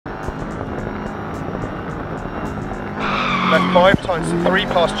Left 5 times to 3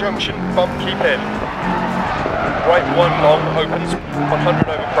 past junction, bump, keep in. Right 1 long, opens, 100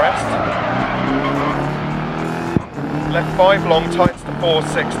 over crest. Left 5 long, tightens to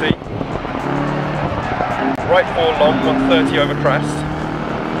 460. Right 4 long, 130 over crest.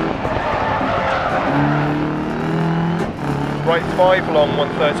 Right 5 long,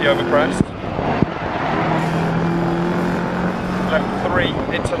 130 over crest. Left 3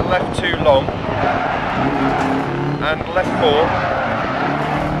 into left 2 long. And left 4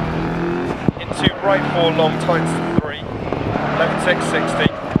 into right 4 long, tightens to 3. Left 6,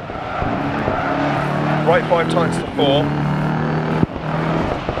 60. Right 5 tightens to 4.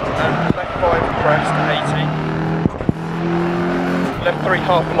 And left 5 crest, 80. Left 3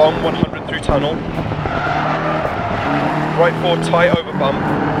 half long, 100 through tunnel. Right 4 tight over bump.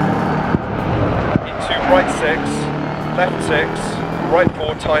 Into right 6, left 6, right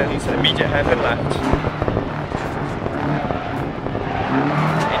 4 tightens, immediate hairpin left.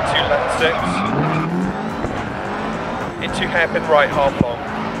 Into left 6. Into hairpin right half long.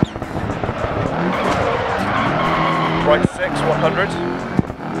 Right 6, 100.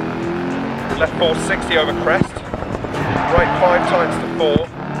 Left 4, 60 over crest. Right 5 tightens to 4.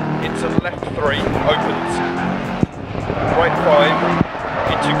 Into left 3, opens. Right 5,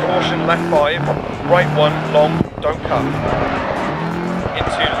 into caution, left 5, right 1, long, don't cut.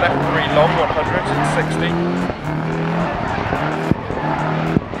 Into left 3, long, 100, 60.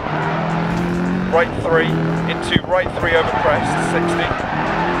 Right 3, into right 3 over crest, 60.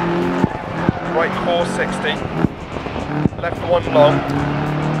 Right 4, 60. Left 1 long.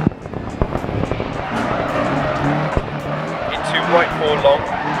 Into right 4 long.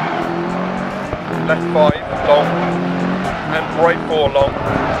 Left 5 long. And right 4 long,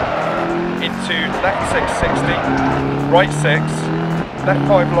 into left 6, 60, right 6, left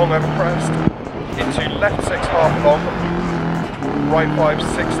 5 long over crest, into left 6 half long, right 5,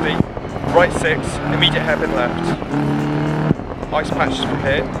 60, right 6, immediate hairpin left. Ice patches from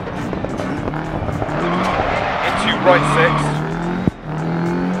here, into right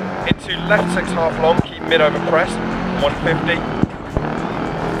 6, into left 6 half long, keep mid over crest, 150,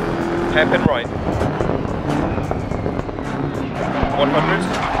 hairpin right. 100.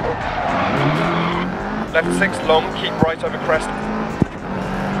 Left 6 long, keep right over crest,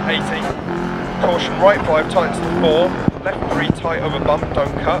 80. Caution, right 5 tightens to 4, left 3 tight over bump,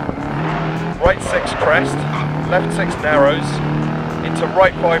 don't cut. Right 6 crest, left 6 narrows, into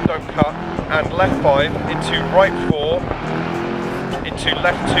right 5 don't cut, and left 5 into right 4, into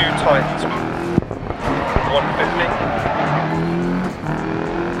left 2 tightens, 150.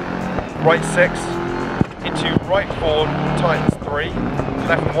 Right 6, into right 4 tightens 3,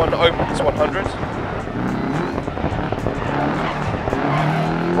 left 1 opens 100,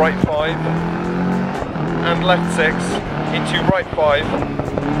 right 5, and left 6, into right 5,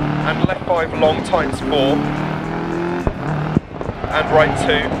 and left 5 long tightens 4, and right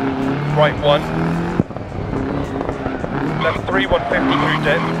 2, right 1, left 3, 150 through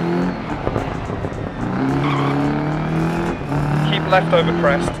dip, keep left over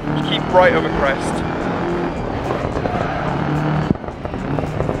crest, keep right over crest,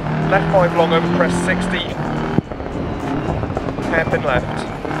 left 5 long over crest, 60, hairpin left.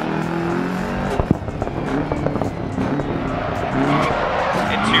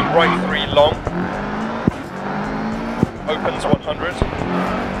 Into right 3 long, opens 100.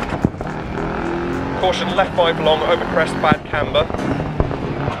 Caution left 5 long over crest, bad camber.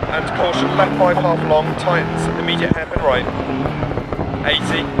 And caution left 5 half long, tightens, immediate hairpin right.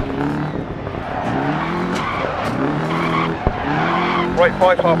 80. Right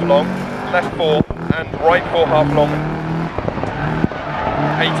 5 half long, left 4, and right 4 half long,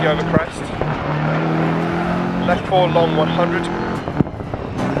 80 over crest. Left 4 long, 100.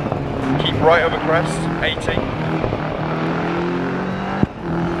 Keep right over crest, 80.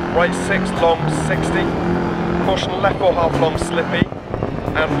 Right 6 long, 60. Caution left 4 half long, slippy.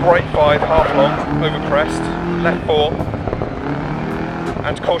 And right 5 half long, over crest, left 4.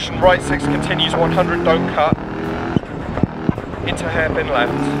 And caution right 6 continues, 100, don't cut. Into hairpin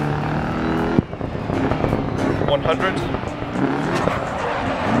left, 100,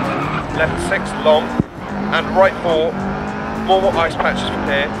 left 6 long, and right 4, more ice patches from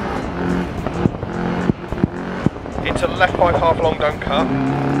here, into left 5 half long, don't cut,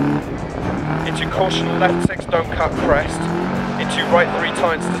 into caution left 6 don't cut crest, into right 3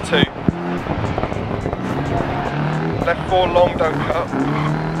 tightens to 2, left 4 long, don't cut,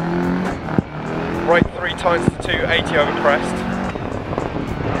 right 3 tightens to 2, 80 over crest,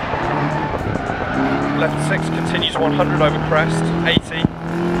 left 6 continues 100 over crest, 80.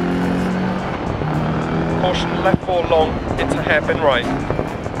 Caution, left 4 long into hairpin right.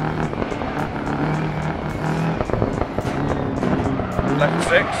 Left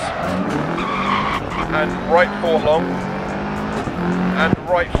 6. And right 4 long. And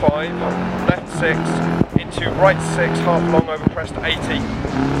right 5. Left 6. Into right 6, half long over crest 80.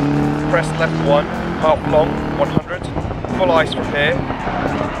 Crest left 1, half long, 100. Full ice from here.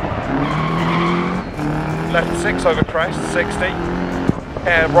 Left 6 over crest, 60.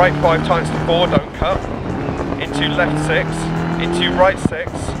 Air right 5 times to 4, don't cut. Into left 6, into right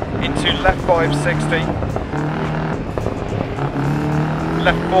 6, into left 5, 60.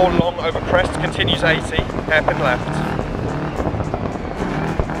 Left 4 long over crest, continues 80, hairpin left.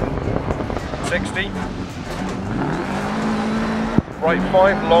 60. Right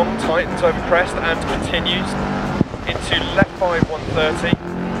 5 long, tightens over crest and continues into left 5, 130.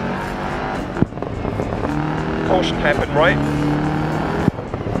 Caution, hairpin right.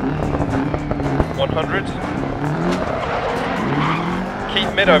 100.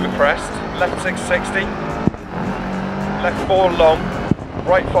 Keep mid over crest. Left 6, 60. Left 4 long.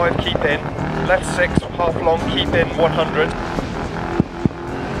 Right 5, keep in. Left 6, half long, keep in, 100.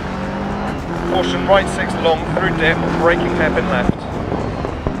 Caution, right 6 long, through dip, braking hairpin left.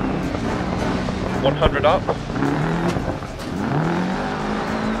 100 up.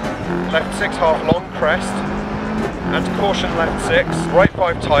 Left 6 half long, crest. And caution left 6, right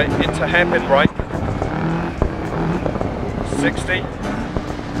 5 tight, into hairpin right. 60.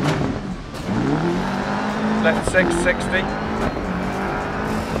 Left 6, 60.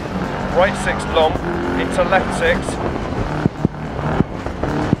 Right 6 long, into left 6.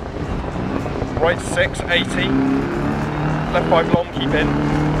 Right 6, 80. Left 5 long, keep in.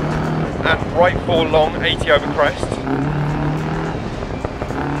 And right 4 long, 80 over crest.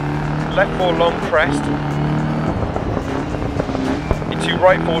 Left 4 long, crest. Into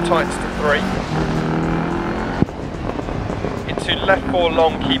right 4 tightens to 3. Into left 4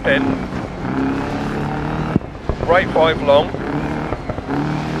 long, keep in. Right 5 long.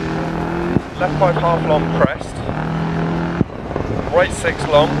 Left 5 half long, crest. Right 6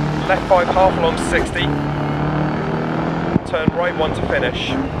 long. Left 5 half long, 60. Turn right 1 to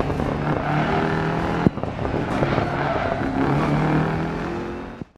finish.